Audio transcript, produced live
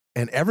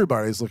and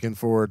everybody's looking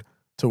forward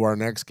to our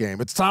next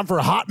game. It's time for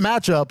Hot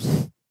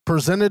Matchups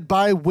presented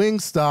by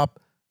Wingstop.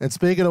 And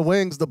speaking of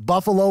wings, the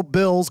Buffalo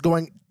Bills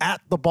going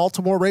at the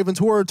Baltimore Ravens,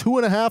 who are a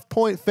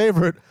 2.5-point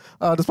favorite,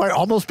 despite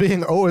almost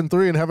being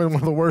 0-3 and having one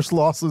of the worst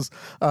losses,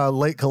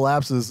 late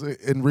collapses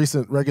in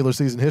recent regular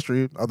season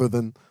history, other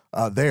than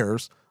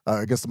theirs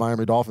against the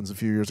Miami Dolphins a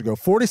few years ago.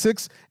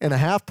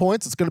 46.5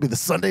 points. It's going to be the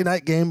Sunday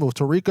night game with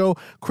Tirico,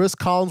 Chris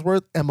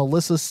Collinsworth, and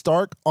Melissa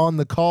Stark on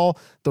the call.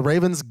 The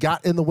Ravens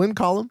got in the win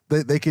column.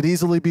 They could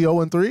easily be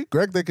 0-3.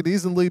 Greg, they could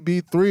easily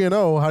be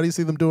 3-0. How do you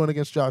see them doing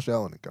against Josh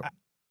Allen and company?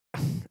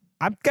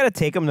 I'm going to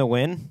take them to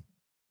win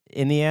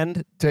in the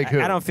end. Take who?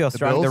 I don't feel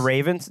strong. Bills? The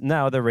Ravens?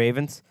 No, the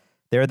Ravens.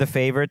 They're the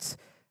favorites.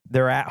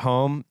 They're at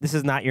home. This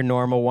is not your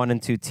normal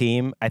 1-2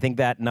 team. I think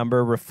that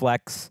number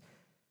reflects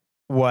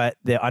what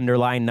the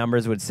underlying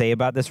numbers would say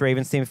about this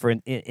Ravens team.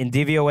 In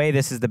DVOA,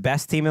 this is the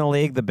best team in the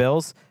league, the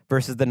Bills,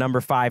 versus the number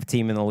 5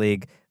 team in the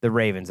league, the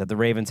Ravens. That the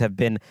Ravens have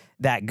been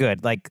that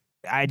good. Like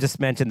I just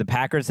mentioned, the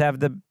Packers have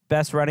the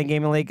best running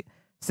game in the league.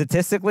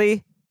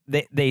 Statistically,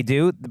 they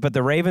do, but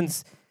the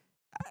Ravens,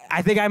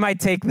 I think I might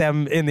take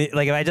them in the,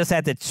 like if I just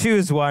had to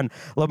choose one.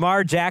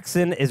 Lamar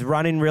Jackson is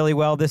running really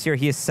well this year.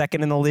 He is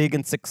second in the league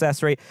in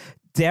success rate.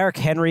 Derrick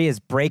Henry is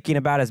breaking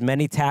about as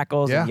many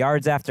tackles and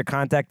yards after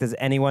contact as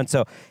anyone.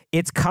 So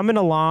it's coming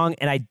along,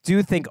 and I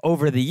do think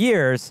over the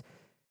years,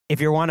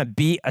 if you want to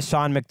beat a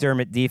Sean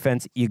McDermott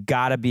defense, you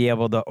got to be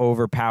able to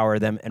overpower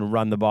them and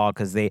run the ball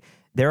because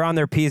they're on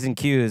their P's and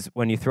Q's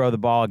when you throw the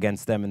ball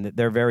against them, and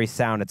they're very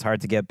sound. It's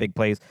hard to get big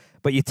plays,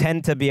 but you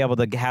tend to be able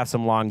to have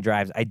some long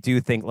drives. I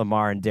do think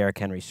Lamar and Derrick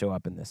Henry show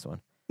up in this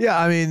one. Yeah,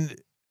 I mean,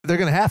 they're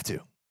going to have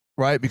to,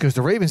 right? Because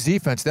the Ravens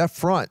defense, that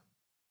front,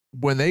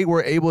 when they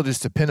were able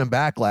just to pin them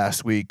back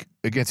last week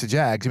against the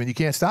Jags, I mean, you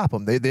can't stop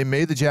them. They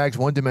made the Jags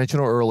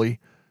one-dimensional early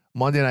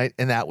Monday night,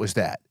 and that was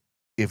that.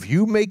 If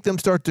you make them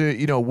start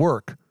to,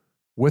 work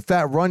with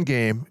that run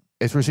game,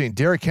 as we're seeing,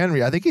 Derrick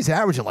Henry, I think he's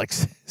averaging like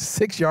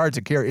 6 yards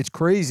a carry. It's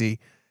crazy.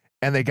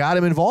 And they got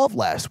him involved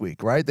last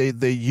week, right?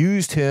 They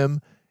used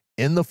him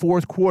in the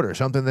fourth quarter,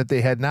 something that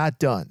they had not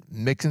done,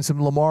 mixing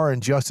some Lamar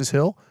and Justice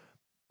Hill.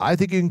 I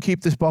think you can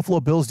keep this Buffalo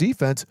Bills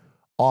defense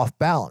off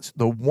balance.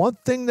 The one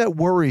thing that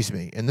worries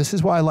me, and this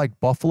is why I like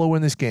Buffalo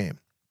in this game,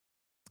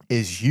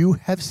 is you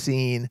have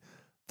seen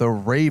the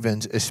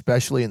Ravens,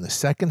 especially in the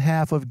second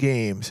half of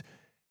games,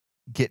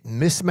 get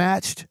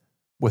mismatched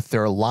with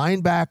their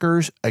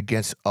linebackers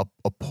against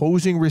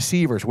opposing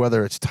receivers,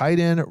 whether it's tight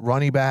end,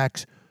 running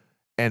backs,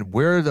 and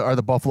where are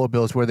the Buffalo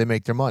Bills where they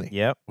make their money?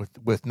 Yep.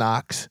 With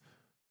Knox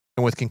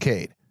and with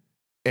Kincaid.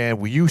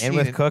 And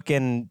with Cook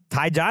and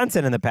Ty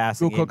Johnson in the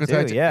passing game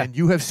too, yeah. And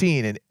you have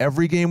seen in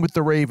every game with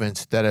the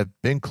Ravens that have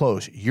been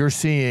close, you're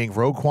seeing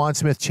Roquan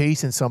Smith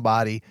chasing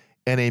somebody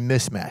in a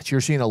mismatch.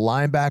 You're seeing a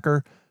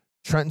linebacker,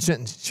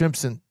 Trenton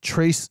Simpson,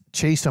 chase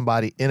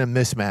somebody in a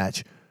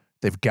mismatch.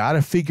 They've got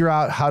to figure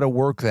out how to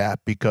work that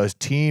because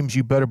teams,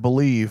 you better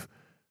believe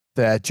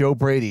that Joe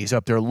Brady's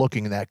up there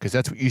looking at that because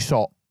that's what you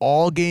saw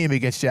all game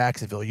against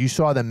Jacksonville. You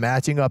saw them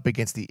matching up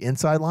against the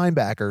inside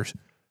linebackers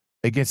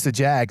against the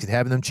Jags and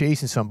having them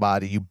chasing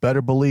somebody. You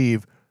better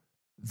believe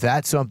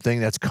that's something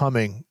that's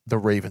coming the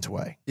Ravens'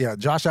 way. Yeah,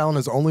 Josh Allen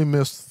has only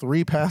missed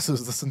 3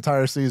 passes this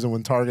entire season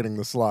when targeting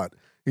the slot.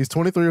 He's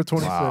 23 of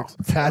 26. Wow,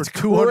 that's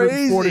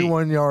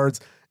 241 yards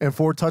and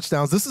 4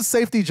 touchdowns. This is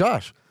safety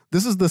Josh.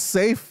 This is the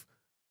safe,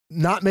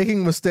 not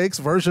making mistakes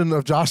version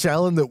of Josh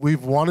Allen that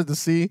we've wanted to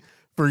see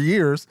for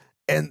years,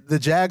 and the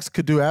Jags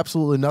could do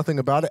absolutely nothing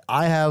about it.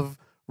 I have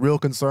real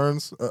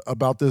concerns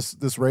about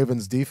this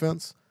Ravens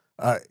defense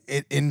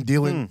in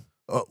dealing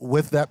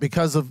with that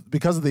because of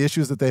the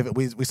issues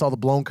that we saw the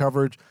blown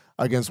coverage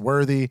against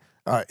Worthy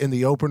in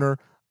the opener,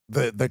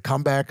 the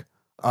comeback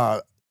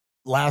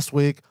last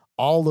week,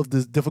 all of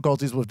the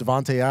difficulties with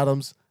Devontae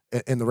Adams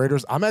and the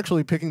Raiders. I'm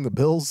actually picking the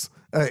Bills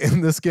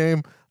in this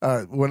game.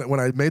 When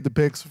I made the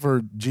picks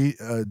for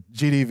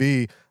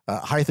GDV,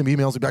 Hytham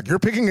emails me back, "You're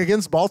picking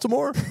against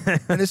Baltimore?"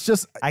 And it's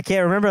just I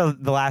can't remember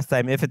the last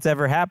time, if it's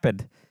ever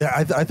happened.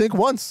 Yeah, I think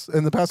once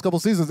in the past couple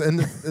seasons, and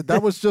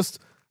that was just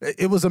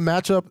it was a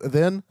matchup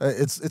then.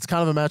 It's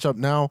kind of a matchup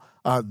now.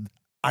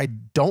 I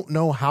don't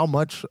know how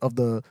much of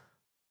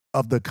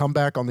the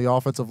comeback on the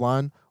offensive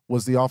line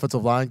was the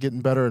offensive line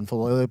getting better and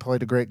Falele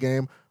played a great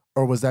game,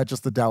 or was that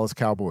just the Dallas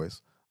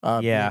Cowboys?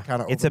 Yeah,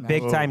 it's a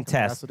big-time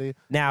test.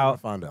 Now,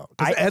 find out.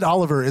 Because Ed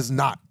Oliver is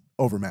not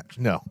overmatched.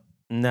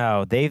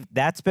 No,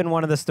 that's been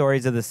one of the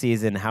stories of the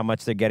season, how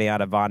much they're getting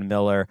out of Von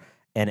Miller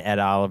and Ed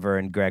Oliver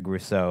and Greg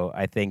Rousseau.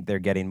 I think they're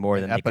getting more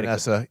than they could,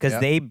 because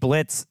they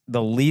blitz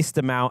the least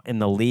amount in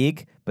the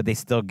league, but they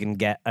still can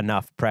get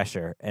enough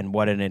pressure, and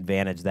what an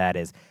advantage that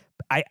is.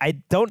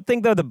 I don't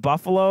think, though, the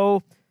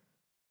Buffalo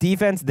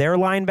defense, their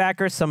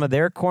linebackers, some of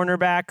their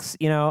cornerbacks,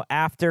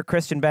 after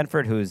Christian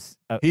Benford,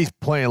 he's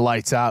playing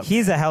lights out.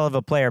 He's a hell of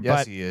a player. Yes,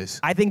 but he is.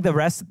 I think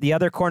the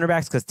other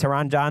cornerbacks, because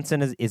Teron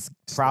Johnson is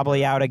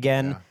probably out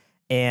again,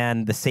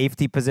 and the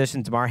safety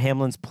position, Damar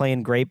Hamlin's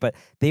playing great, but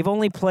they've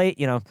only played,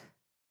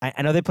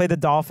 I know they played the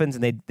Dolphins,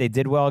 and they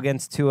did well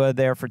against Tua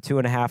there for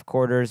 2.5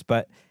 quarters,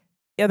 but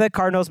Yeah, the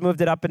Cardinals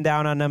moved it up and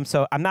down on them,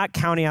 so I'm not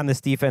counting on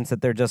this defense that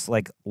they're just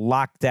like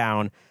locked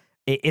down.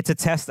 It's a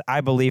test,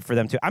 I believe, for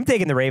them too. I'm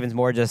taking the Ravens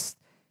more just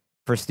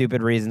for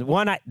stupid reasons.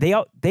 One, they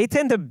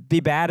tend to be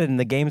bad in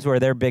the games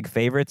where they're big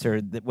favorites or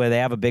where they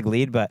have a big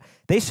lead, but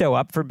they show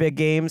up for big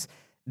games.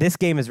 This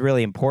game is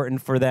really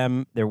important for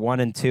them. They're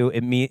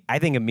 1-2. I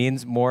think it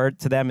means more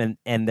to them,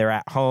 and they're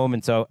at home,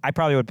 and so I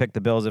probably would pick the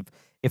Bills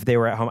if they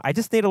were at home. I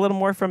just need a little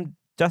more from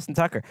Justin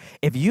Tucker.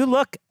 If you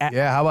look at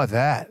how about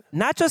that?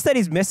 Not just that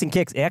he's missing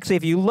kicks. Actually,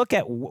 if you look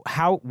at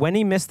when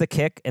he missed the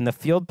kick and the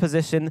field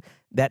position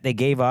that they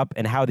gave up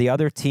and how the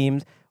other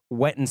teams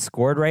went and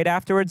scored right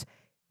afterwards,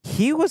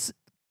 he was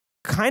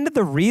kind of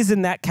the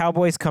reason that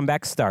Cowboys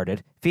comeback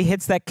started. If he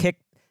hits that kick,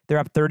 they're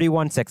up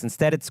 31-6.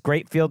 Instead, it's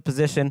great field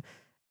position.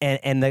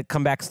 And the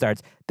comeback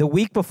starts. The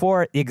week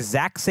before, the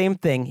exact same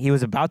thing. He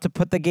was about to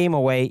put the game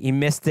away. He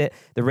missed it.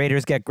 The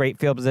Raiders get great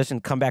field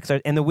position. Comeback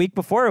starts. And the week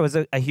before, it was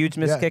a huge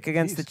missed kick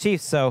against the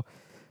Chiefs. So,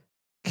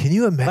 can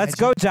you imagine? Let's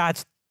go,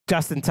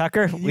 Justin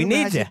Tucker. We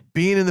need you.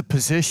 Being in the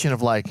position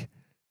of like,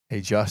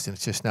 hey, Justin,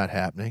 it's just not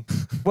happening.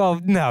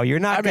 Well, no, you're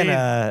not going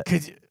to.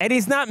 And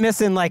he's not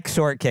missing like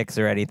short kicks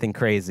or anything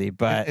crazy.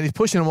 But and he's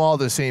pushing them all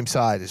to the same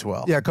side as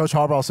well. Yeah, Coach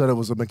Harbaugh said it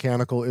was a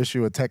mechanical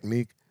issue, a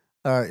technique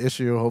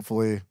issue,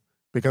 hopefully.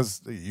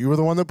 Because you were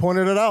the one that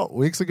pointed it out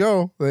weeks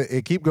ago.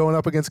 It keep going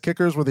up against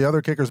kickers where the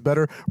other kicker's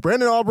better.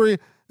 Brandon Aubrey,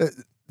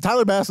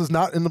 Tyler Bass is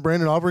not in the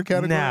Brandon Aubrey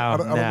category. No, I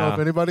don't know if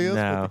anybody is.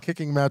 No. But the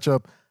kicking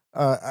matchup,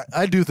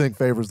 I do think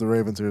favors the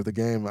Ravens here. The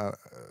game, they're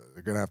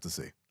going to have to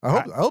see.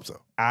 I hope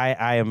so.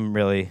 I am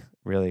really,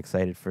 really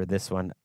excited for this one.